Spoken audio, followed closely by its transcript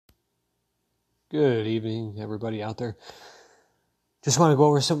Good evening, everybody out there. Just want to go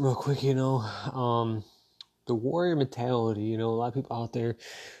over something real quick, the warrior mentality. A lot of people out there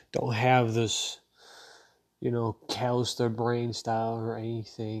don't have this, callous their brain style or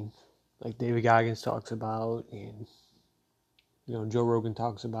anything like David Goggins talks about and, Joe Rogan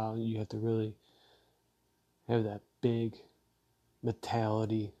talks about. You have to really have that big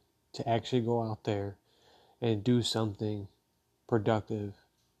mentality to actually go out there and do something productive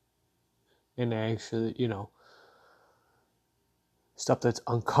and actually, stuff that's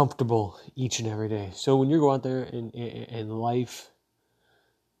uncomfortable each and every day. So when you go out there in life,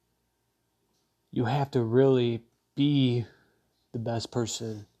 you have to really be the best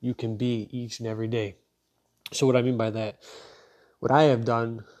person you can be each and every day. So what I mean by that, what I have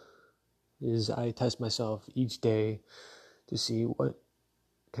done is I test myself each day to see what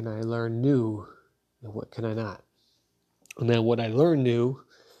can I learn new and what can I not. And then what I learn new,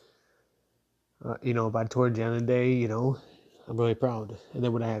 by towards the end of the day, I'm really proud. And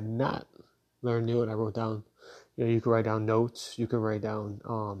then what I have not learned new, and I wrote down, you can write down notes, you can write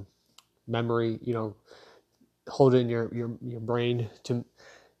down memory, hold it in your brain to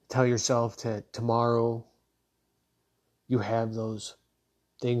tell yourself that tomorrow you have those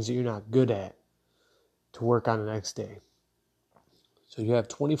things that you're not good at to work on the next day. So you have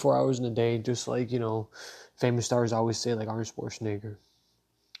 24 hours in a day, just like, famous stars always say, like Arnold Schwarzenegger.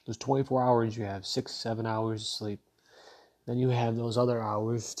 Those 24 hours, you have 6-7 hours of sleep. Then you have those other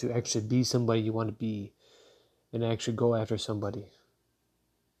hours to actually be somebody you want to be and actually go after somebody.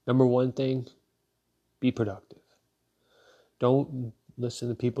 Number one thing, be productive. Don't listen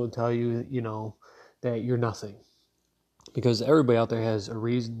to people tell you, that you're nothing. Because everybody out there has a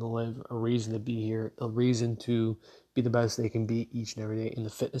reason to live, a reason to be here, a reason to be the best they can be each and every day in the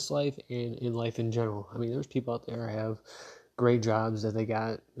fitness life and in life in general. I mean, there's people out there who have great jobs that they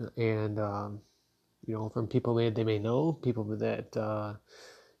got, and from people they may know, people that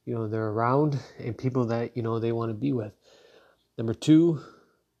they're around, and people that they want to be with. Number two,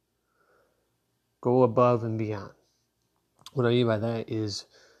 go above and beyond. What I mean by that is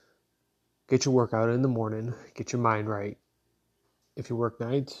get your workout in the morning, get your mind right. If you work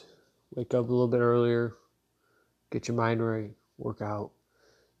nights, wake up a little bit earlier, get your mind right, work out,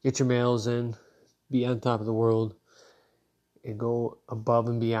 get your meals in, be on top of the world, and go above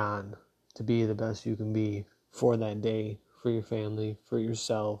and beyond to be the best you can be for that day, for your family, for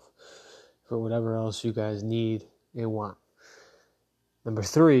yourself, for whatever else you guys need and want. Number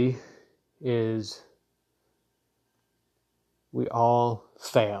three is we all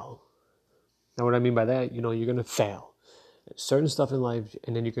fail. Now what I mean by that, you're going to fail at certain stuff in life,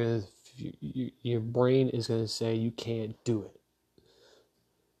 and then your brain is going to say you can't do it.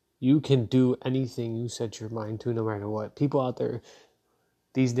 You can do anything you set your mind to, no matter what. People out there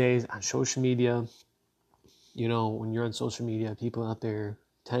these days on social media, when you're on social media, people out there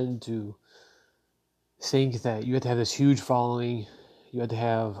tend to think that you have to have this huge following. You have to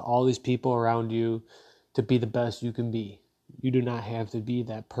have all these people around you to be the best you can be. You do not have to be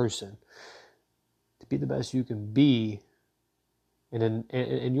that person. To be the best you can be, and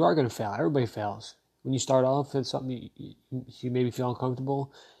you are going to fail. Everybody fails. When you start off at something you maybe feel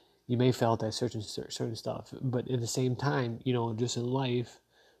uncomfortable, you may fail at that certain stuff. But at the same time, just in life,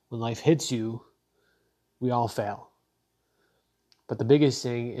 when life hits you, we all fail. But the biggest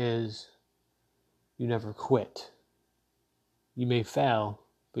thing is you never quit. You may fail,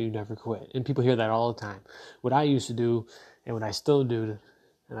 but you never quit. And people hear that all the time. What I used to do, and what I still do,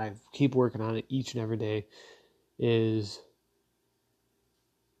 and I keep working on it each and every day, is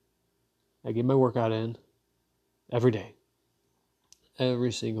I get my workout in every day.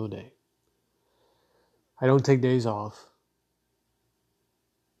 Every single day. I don't take days off.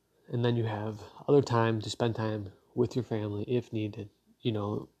 And then you have other time to spend time with your family if needed.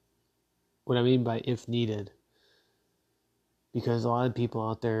 What I mean by if needed, because a lot of people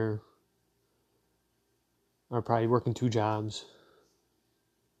out there are probably working 2 jobs,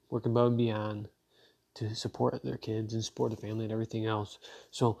 working above and beyond to support their kids and support the family and everything else.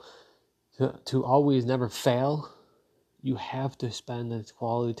 So to always never fail, you have to spend that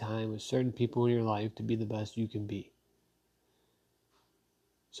quality time with certain people in your life to be the best you can be.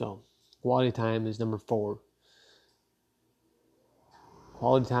 So quality time is number 4.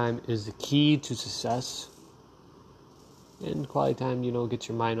 Quality time is the key to success. And quality time, gets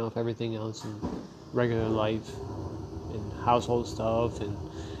your mind off everything else in regular life and household stuff and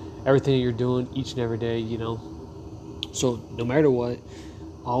everything you're doing each and every day, So no matter what,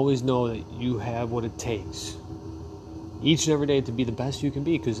 always know that you have what it takes each and every day to be the best you can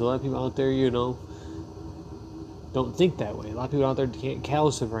be. Because a lot of people out there, don't think that way. A lot of people out there can't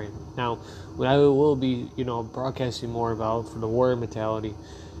callous their brain. Now, what I will be, broadcasting more about for the warrior mentality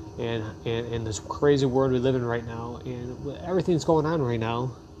and this crazy world we live in right now, and everything that's going on right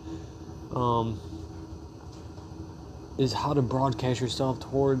now, is how to broadcast yourself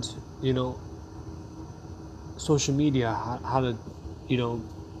towards, social media, how to,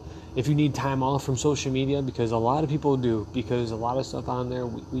 if you need time off from social media, because a lot of people do, because a lot of stuff on there,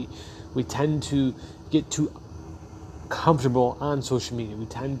 we tend to get too comfortable on social media. We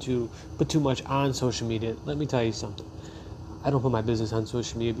tend to put too much on social media. Let me tell you something. I don't put my business on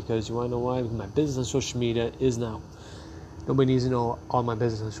social media because you want to know why? My business on social media is now. Nobody needs to know all my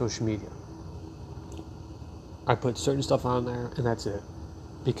business on social media. I put certain stuff on there and that's it.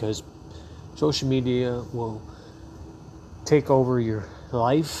 Because social media will take over your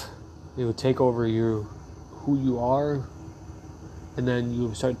life. It will take over who you are. And then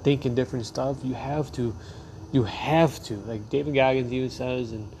you start thinking different stuff. You have to, like David Goggins even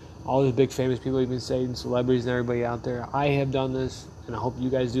says, and all these big famous people even say, and celebrities and everybody out there, I have done this, and I hope you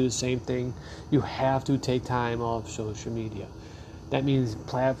guys do the same thing. You have to take time off social media. That means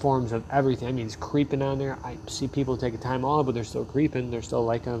platforms of everything. That means creeping on there. I see people taking time off, but they're still creeping. They're still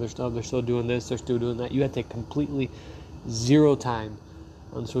liking other stuff. They're still doing this. They're still doing that. You have to take completely zero time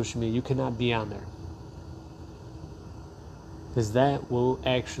on social media. You cannot be on there. Because that will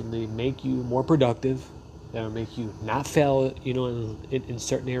actually make you more productive. That will make you not fail, in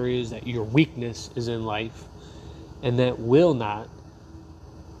certain areas that your weakness is in life. And that will not,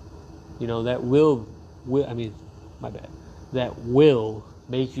 that will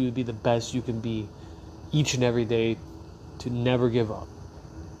make you be the best you can be each and every day, to never give up.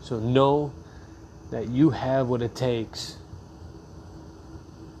 So know that you have what it takes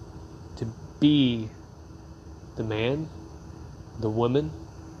to be the man, the woman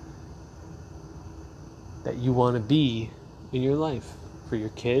that you want to be in your life, for your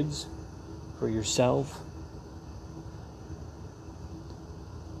kids, for yourself.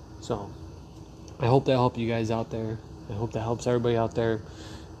 So I hope that helped you guys out there. I hope that helps everybody out there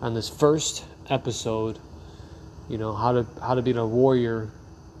on this first episode, how to be a warrior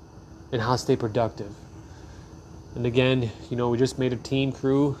and how to stay productive. And again, we just made a team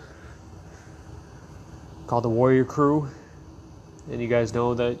crew called the Warrior Crew. And you guys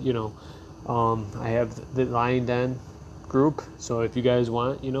know that, I have the Lion Den group. So if you guys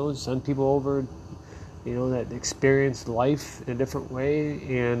want, send people over, that experience life in a different way,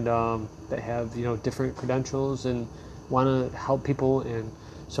 and that have, different credentials and want to help people and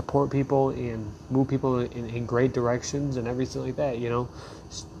support people and move people in great directions and everything like that,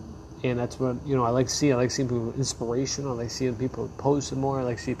 And that's what, I like to see. I like seeing people inspirational. I like seeing people posting more. I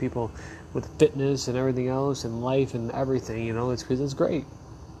like seeing people with fitness and everything else and life and everything, it's because it's great.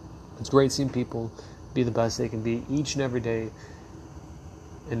 It's great seeing people be the best they can be each and every day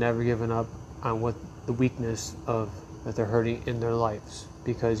and never giving up on what the weakness of that they're hurting in their lives.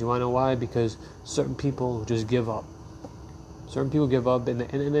 Because you want to know why? Because certain people just give up. Certain people give up and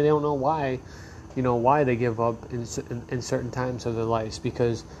they don't know why, why they give up in certain times of their lives.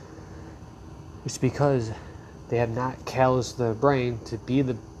 Because it's because they have not calloused their brain to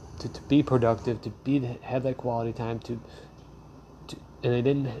be productive, to have that quality time, and they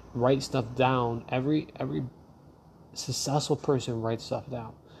didn't write stuff down. Every successful person writes stuff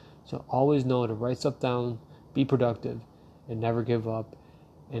down. So always know to write stuff down, be productive, and never give up,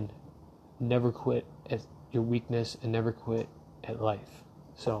 and never quit at your weakness, and never quit at life.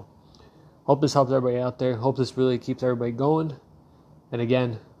 So hope this helps everybody out there. Hope this really keeps everybody going. And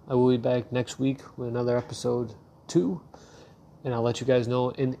again, I will be back next week with another episode 2. And I'll let you guys know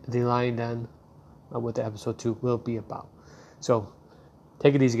in the Lion Den what the episode 2 will be about. So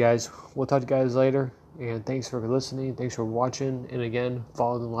take it easy, guys. We'll talk to you guys later. And thanks for listening. Thanks for watching. And again,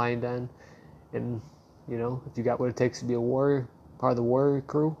 follow the Lion Den. And, if you got what it takes to be a warrior, part of the Warrior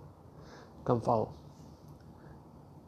Crew, come follow.